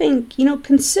you think,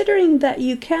 considering that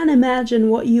you can imagine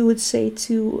what you would say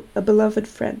to a beloved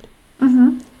friend,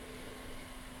 Mm-hmm.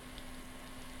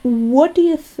 what do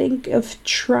you think of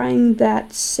trying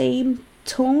that same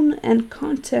tone and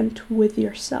content with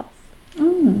yourself?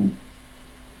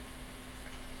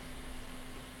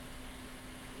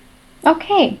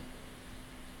 Okay.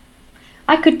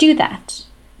 I could do that.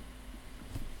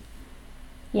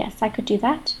 Yes, I could do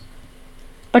that.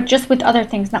 But just with other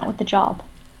things, not with the job.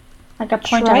 Like I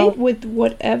point Try out. it with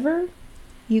whatever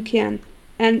you can.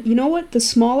 And you know what? The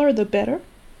smaller, the better.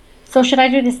 So should I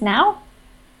do this now?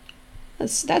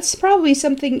 That's probably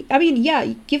something. I mean,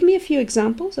 yeah, give me a few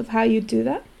examples of how you do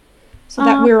that. So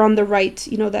that we're on the right,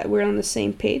 that we're on the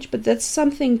same page. But that's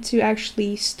something to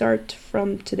actually start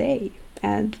from today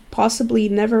and possibly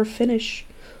never finish,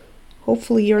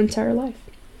 hopefully, your entire life.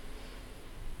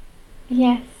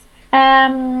 Yes.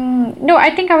 No,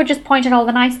 I think I would just point at all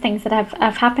the nice things that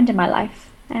have happened in my life.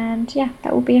 And yeah,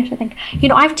 that would be it, I think.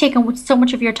 I've taken so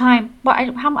much of your time. But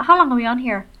how long are we on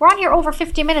here? We're on here over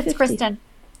 50 minutes, 50. Kristen.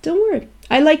 Don't worry.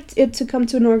 I like it to come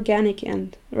to an organic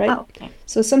end, right? Oh, okay.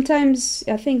 So sometimes,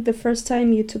 I think the first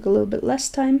time you took a little bit less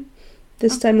time,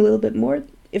 this time a little bit more.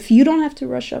 If you don't have to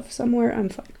rush off somewhere, I'm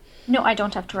fine. No, I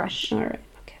don't have to rush. All right,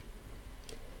 okay.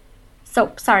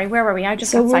 So, sorry, where were we? I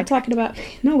just So got we're sidetracked. talking about,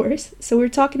 no worries. So we're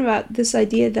talking about this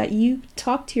idea that you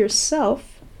talk to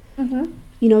yourself. Mm-hmm.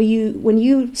 When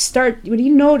you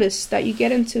notice that you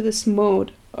get into this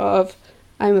mode of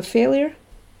I'm a failure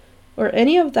or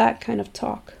any of that kind of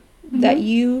talk, that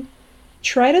you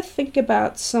try to think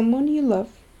about someone you love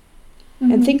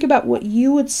and think about what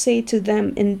you would say to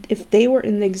them if they were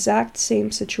in the exact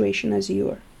same situation as you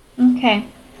are. Okay.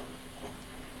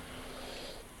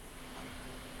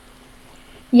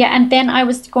 Yeah, and then I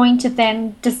was going to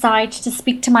then decide to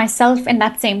speak to myself in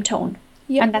that same tone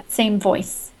and that same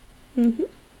voice. Mm-hmm.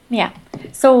 Yeah.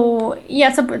 So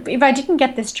if I didn't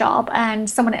get this job and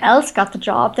someone else got the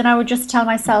job, then I would just tell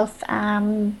myself,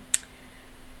 I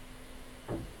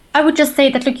would just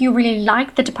say that, look, you really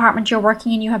like the department you're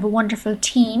working in. You have a wonderful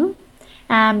team.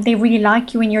 They really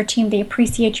like you and your team. They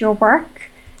appreciate your work.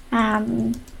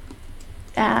 I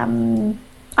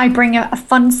bring a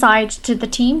fun side to the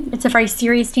team. It's a very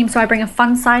serious team, so I bring a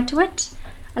fun side to it,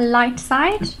 a light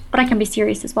side, but I can be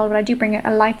serious as well, but I do bring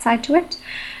a light side to it.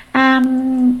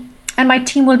 And my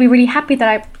team will be really happy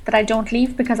that I don't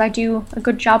leave because I do a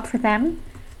good job for them.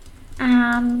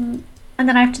 And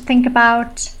then I have to think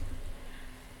about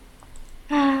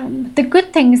the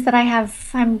good things that I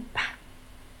have.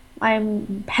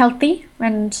 I'm healthy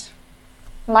and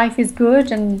life is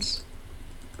good and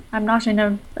I'm not in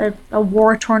a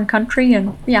war-torn country,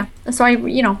 and yeah, so I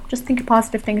just think of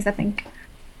positive things, I think.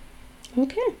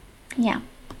 Okay. Yeah.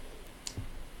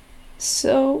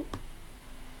 So,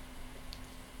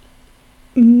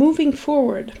 moving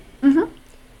forward,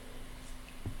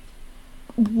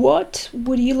 what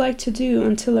would you like to do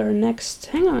until our next?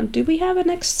 Hang on, do we have a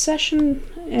next session?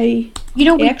 We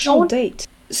actual don't. date.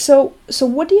 So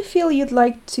what do you feel you'd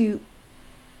like to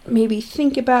maybe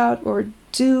think about or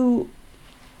do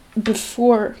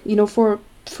before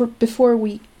before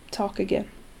we talk again?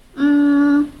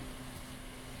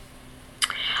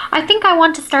 I think I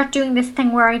want to start doing this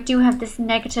thing where I do have this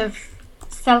negative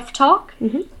self-talk.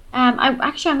 I'm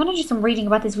going to do some reading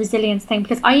about this resilience thing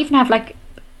because I even have like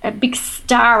a big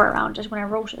star around it when I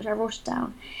wrote it. I wrote it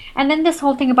down. And then this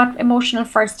whole thing about emotional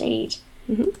first aid.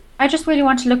 I just really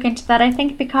want to look into that, I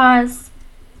think, because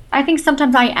I think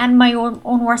sometimes I am my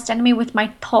own worst enemy with my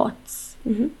thoughts.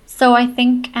 So I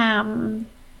think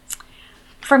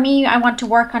for me, I want to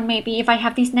work on maybe if I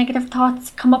have these negative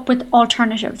thoughts, come up with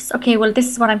alternatives. Okay, well, this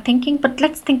is what I'm thinking, but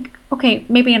let's think, okay,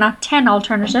 maybe not 10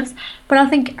 alternatives, but I'll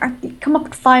come up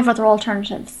with 5 other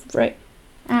alternatives. Right.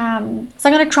 So I'm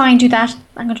going to try and do that.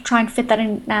 I'm going to try and fit that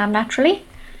in naturally.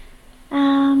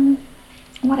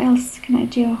 What else can I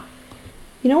do?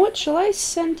 You know what? Shall I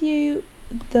send you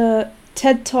the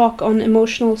TED Talk on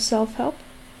emotional self-help?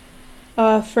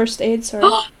 First aid,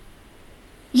 sorry.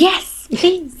 Yes,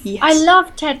 please. Yes. I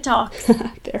love TED Talks.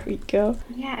 There we go.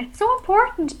 Yeah, it's so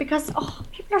important because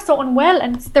people are so unwell,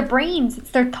 and it's their brains,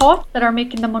 it's their thoughts that are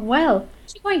making them unwell.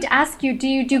 I'm going to ask you, do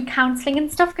you do counselling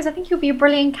and stuff? Because I think you'd be a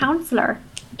brilliant counsellor.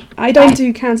 I don't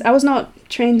do counseling. I was not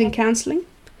trained in counseling.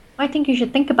 I think you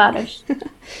should think about it.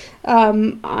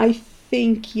 I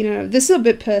think, this is a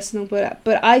bit personal,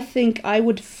 but I think I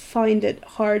would find it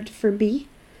hard for me.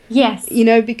 Yes.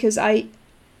 Because I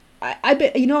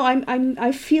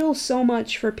feel so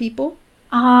much for people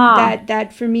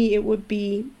that for me it would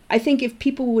be, I think if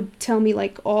people would tell me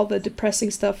like all the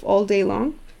depressing stuff all day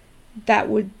long, that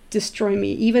would destroy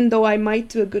me, even though I might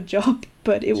do a good job,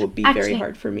 but it would be very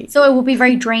hard for me. So it will be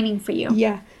very draining for you.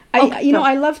 Yeah.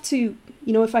 I love to,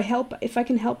 if I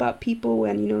can help out people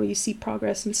and, you see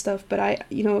progress and stuff, but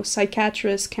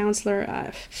psychiatrist,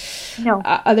 counselor, no.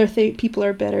 Other people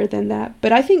are better than that.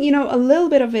 But I think, a little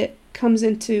bit of it comes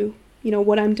into,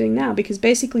 what I'm doing now, because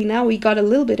basically now we got a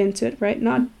little bit into it, right?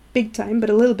 Not big time, but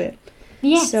a little bit.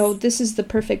 Yes. So this is the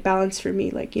perfect balance for me.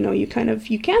 Like, you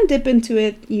can dip into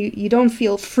it. You don't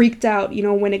feel freaked out,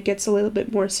 when it gets a little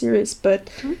bit more serious, but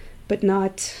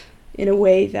not in a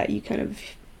way that you kind of,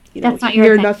 That's not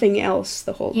hear thing. Nothing else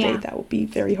the whole day. That would be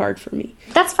very hard for me.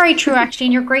 That's very true, actually.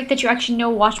 And you're great that you actually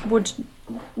know what would,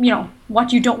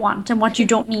 what you don't want and what you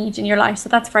don't need in your life. So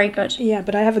that's very good. Yeah,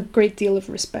 but I have a great deal of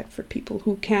respect for people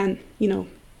who can,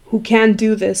 who can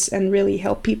do this and really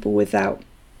help people without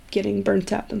getting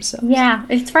burnt out themselves. Yeah,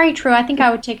 it's very true. I think I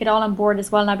would take it all on board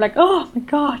as well. And I'd be like, oh my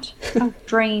God, I'm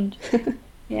drained.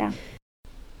 Yeah.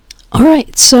 All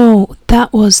right, so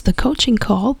that was the coaching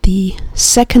call. The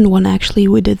second one, actually,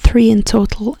 we did 3 in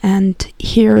total, and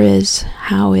here is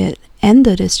how it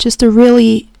ended. It's just a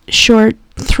really short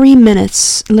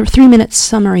 3-minute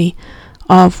summary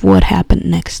of what happened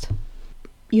next.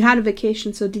 You had a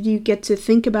vacation, so did you get to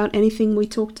think about anything we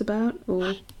talked about?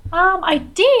 Or? I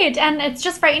did, and it's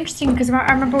just very interesting because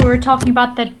I remember we were talking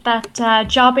about that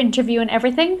job interview and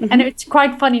everything, and it's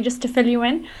quite funny just to fill you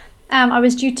in. I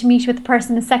was due to meet with the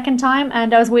person a second time,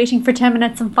 and I was waiting for 10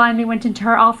 minutes and finally went into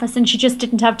her office, and she just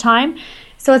didn't have time.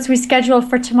 So it's rescheduled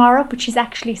for tomorrow, but she's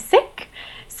actually sick.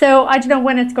 So I don't know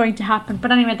when it's going to happen.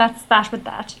 But anyway, that's that with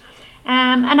that.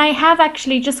 And I have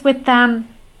actually just with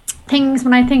things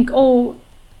when I think,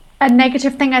 a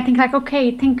negative thing, I think like, okay,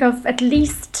 think of at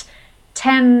least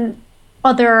 10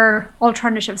 other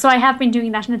alternatives. So I have been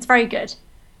doing that, and it's very good.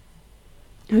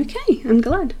 Okay, I'm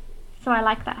glad. So I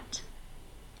like that.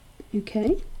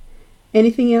 Okay.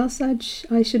 Anything else I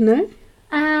should know?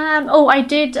 I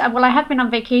did. Well, I have been on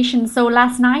vacation. So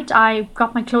last night I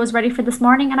got my clothes ready for this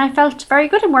morning, and I felt very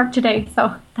good in work today.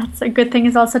 So that's a good thing.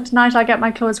 Is also tonight I'll get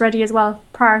my clothes ready as well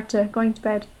prior to going to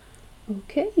bed.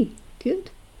 Okay, good.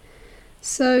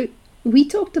 So we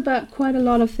talked about quite a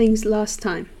lot of things last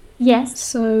time. Yes.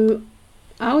 So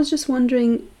I was just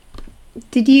wondering,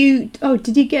 did you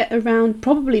get around?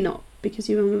 Probably not, because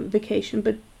you were on vacation,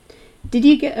 but did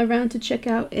you get around to check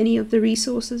out any of the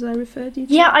resources I referred you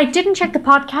to? Yeah, I didn't check the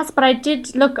podcast, but I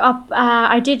did look up,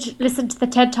 I did listen to the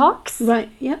TED Talks. Right,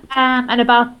 yeah. And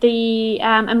about the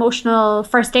emotional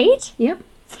first aid. Yeah.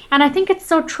 And I think it's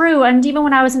so true. And even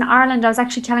when I was in Ireland, I was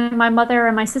actually telling my mother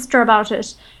and my sister about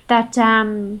it, that,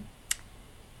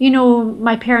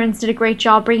 my parents did a great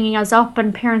job bringing us up,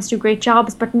 and parents do great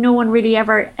jobs, but no one really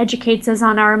ever educates us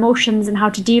on our emotions and how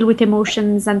to deal with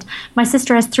emotions. And my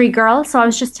sister has 3 girls, so I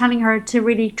was just telling her to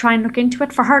really try and look into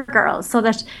it for her girls so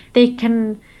that they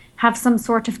can have some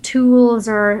sort of tools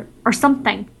or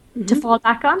something to fall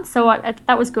back on. So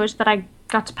that was good that I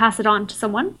got to pass it on to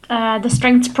someone. The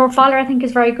Strengths Profiler, I think,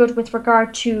 is very good with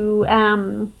regard to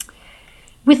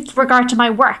my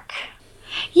work.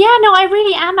 Yeah, no, I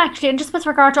really am actually, and just with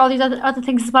regard to all these other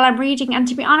things as well, I'm reading, and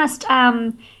to be honest,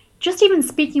 just even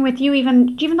speaking with you,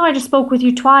 even though I just spoke with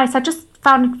you twice, I just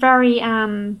found it very,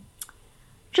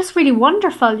 just really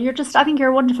wonderful. I think you're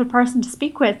a wonderful person to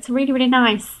speak with. It's really, really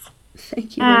nice.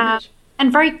 Thank you very much. And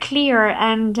very clear,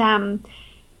 and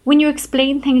when you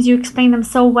explain things, you explain them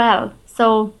so well.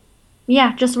 So,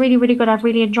 yeah, just really, really good. I've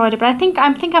really enjoyed it, but I think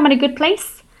I'm in a good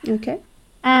place. Okay.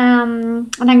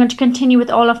 And I'm going to continue with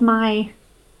all of my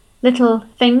little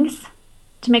things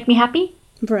to make me happy,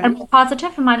 right, and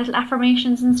positive, and my little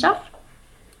affirmations and stuff.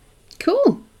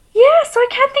 Cool. Yeah, so I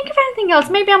can't think of anything else.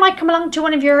 Maybe I might come along to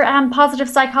one of your positive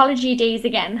psychology days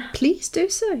again. Please do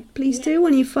so. Please do.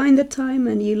 When you find the time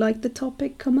and you like the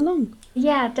topic, come along.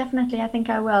 Yeah, definitely. I think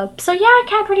I will. So yeah, I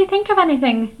can't really think of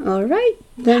anything. All right.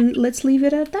 Then let's leave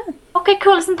it at that. Okay,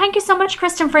 cool. Listen, thank you so much,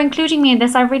 Kristen, for including me in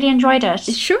this. I really enjoyed it.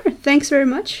 Sure. Thanks very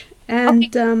much.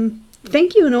 And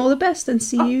thank you and all the best. And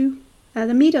see you at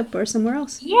a meetup or somewhere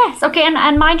else. Yes. Okay,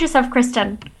 and mind yourself,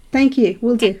 Kristen. Thank you.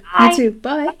 Will do. Bye. You too.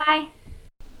 Bye. Bye.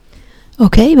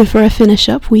 Okay, before I finish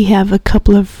up, we have a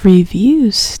couple of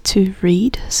reviews to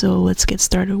read, so let's get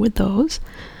started with those.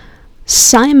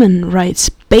 Simon writes,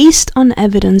 based on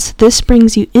evidence, this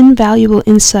brings you invaluable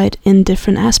insight in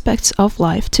different aspects of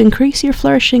life to increase your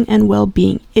flourishing and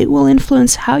well-being. It will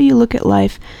influence how you look at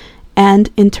life and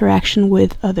interaction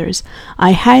with others.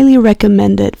 I highly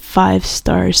recommend it. 5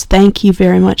 stars. Thank you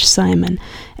very much, Simon.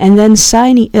 And then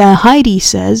Heidi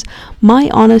says, my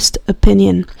honest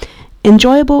opinion.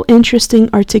 Enjoyable, interesting,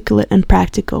 articulate, and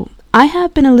practical. I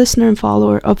have been a listener and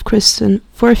follower of Kristen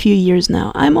for a few years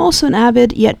now. I'm also an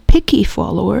avid yet picky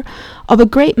follower of a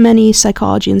great many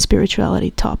psychology and spirituality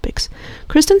topics.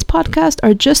 Kristen's podcasts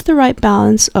are just the right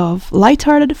balance of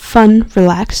lighthearted, fun,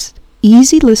 relaxed,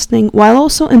 easy listening, while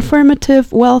also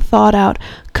informative, well thought out,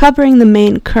 covering the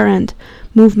main current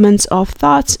movements of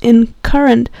thoughts in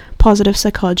current positive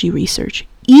psychology research.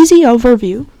 Easy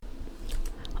overview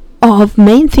of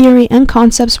main theory and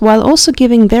concepts, while also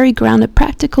giving very grounded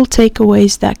practical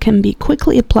takeaways that can be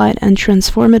quickly applied and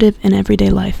transformative in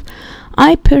everyday life.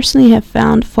 I personally have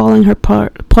found following her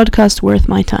podcast worth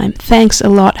my time. Thanks a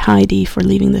lot, Heidi, for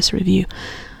leaving this review.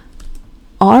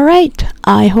 Alright,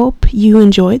 I hope you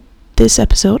enjoyed this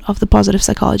episode of the Positive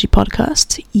Psychology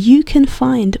Podcast. You can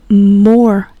find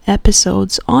more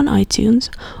episodes on iTunes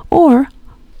or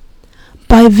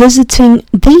by visiting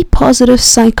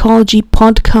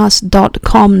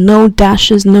thepositivepsychologypodcast.com. No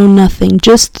dashes, no nothing,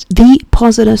 just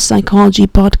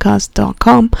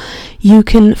thepositivepsychologypodcast.com. You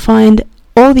can find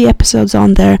all the episodes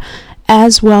on there,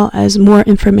 as well as more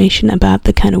information about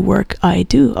the kind of work I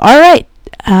do. Alright,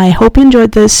 I hope you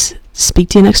enjoyed this. Speak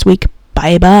to you next week.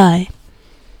 Bye bye.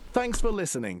 Thanks for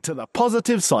listening to the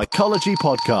Positive Psychology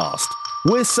Podcast.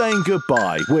 We're saying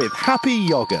goodbye with Happy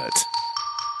Yogurt.